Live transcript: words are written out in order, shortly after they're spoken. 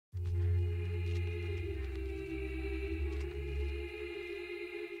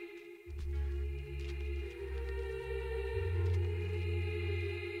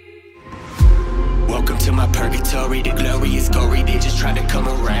to my purgatory, the glory is gory. They just try to come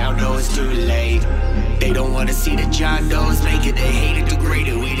around, no, it's too late. They don't wanna see the John Doe's make it. They hate it,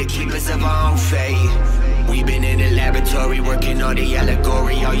 degraded, we the keepers of our own fate. We been in the laboratory working on the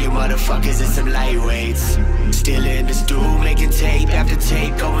allegory. All you motherfuckers is some lightweights. Still in the stool, making tape after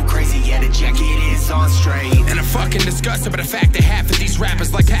tape, going crazy, yeah, the jacket is on straight. And I'm fucking disgusted by the fact that half of these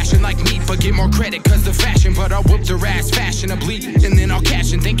rappers like passion like me, but get more credit cause they're fashion. But I'll whoop their ass fashionably, and then I'll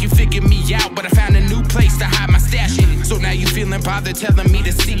cash in. Think you figured me out, but I found a new place to hide my stash in. So now you feeling bothered, telling me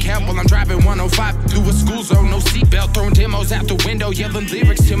to seek help while I'm driving 105 through a school zone, no seatbelt, throwing demos out the window, yelling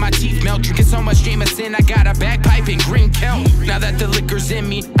lyrics till my teeth melt. Drinking so much Jameson, I got a bagpipe and green kelp. Now that the liquor's in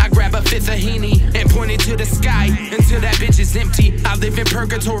me, I grab a fifth of Henny and point it to the sky until that bitch is empty. I live in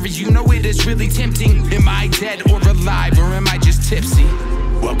purgatory, you know it is really tempting. Am I dead or alive, or am I just tipsy?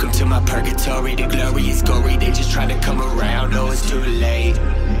 Welcome to my purgatory, the glory is gory. They just try to come around, no, it's too late.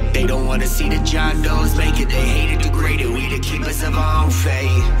 They don't wanna see the John Doe's make it. They hate it, degraded, we the keepers of our own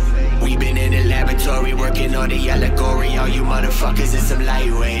fate. We been in the laboratory working on the allegory. All you motherfuckers is some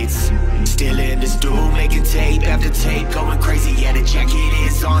lightweights. Still in the stool, making tape after tape, going crazy, yeah, the jacket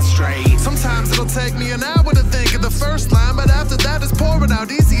is on straight. Sometimes it'll take me an hour to think of the first line, but after that it's pouring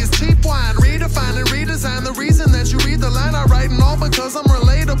out easy as cheap wine. Redefine and redesign the reason that you read the line I write, and all because I'm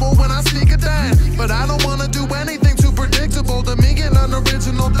relatable when I speak a dime. But I don't wanna do anything too predictable. To me, an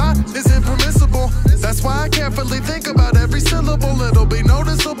unoriginal thought is impermissible. That's why I carefully think about every syllable. It'll be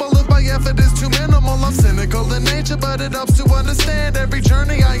noticeable if my effort is too minimal. I'm cynical in nature, but it helps to understand every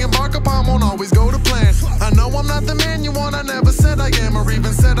journey I embark upon won't always go to plan. I know I'm not the man you want, I never said I am, or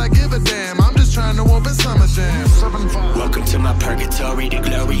even said I give a damn. I'm just trying to open summer jam. Welcome to my purgatory, the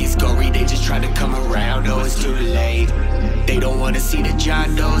glory is gory. They just try to come around, no, it's too late. They don't wanna see the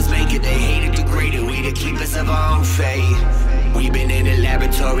John Doe's make it. They hate it, degraded, we the keepers of our own fate. We been in the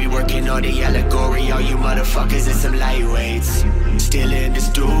laboratory working on the allegory. All you motherfuckers is some lightweights. Still in the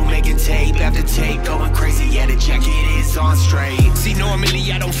stool, making tape after tape, going crazy, yeah, the jacket is on straight. See,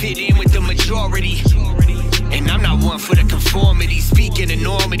 normally I don't fit in with the majority, and I'm not one for the conformity. Speaking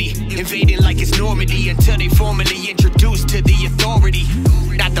enormity, invading like it's Normandy, until they formally introduced to the authority.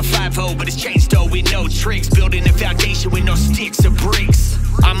 Not the 5-0, but it's ChainStore with no tricks, building a foundation with no sticks or bricks.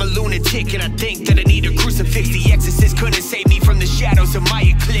 I'm a lunatic and I think that I need a crucifix. The exorcist couldn't save me from the shadows of my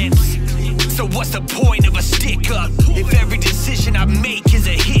eclipse. So what's the point of a stick up if every decision I make is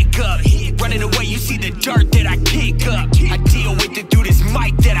a hiccup? Running away, you see the dirt that I kick up. I deal with it through this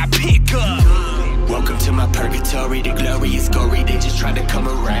mic that I pick up. Welcome to my purgatory, the glory is gory. They just try to come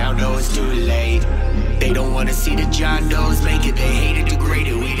around, no, it's too late. They don't wanna see the John Doe's make it. They hate it,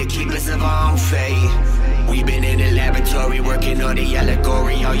 degraded, we the keepers of our own fate. We been in the laboratory working on the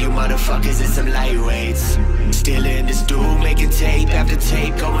allegory. All you motherfuckers is some lightweights. Still in the stool, making tape after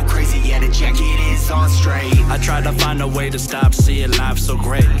tape, going crazy, yeah, the jacket is on straight. I try to find a way to stop seeing life so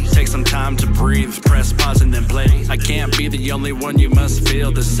great. Take some time to breathe, press pause and then play. I can't be the only one, you must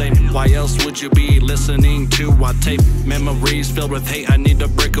feel the same. Why else would you be listening to our tape? Memories filled with hate, I need to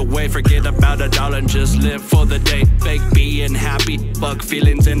break away. Forget about it all and just live for the day. Fake being happy, fuck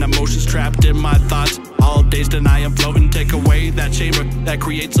feelings and emotions trapped in my thoughts. All days deny I'm floating, take away that chamber that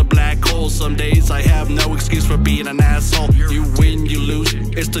creates a black hole. Some days I have no excuse for being an asshole. You win, you lose,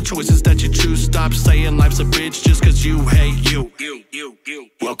 it's the choices that you choose. Stop saying life's a bitch just cause you hate you.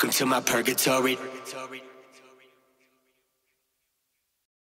 Welcome to my purgatory.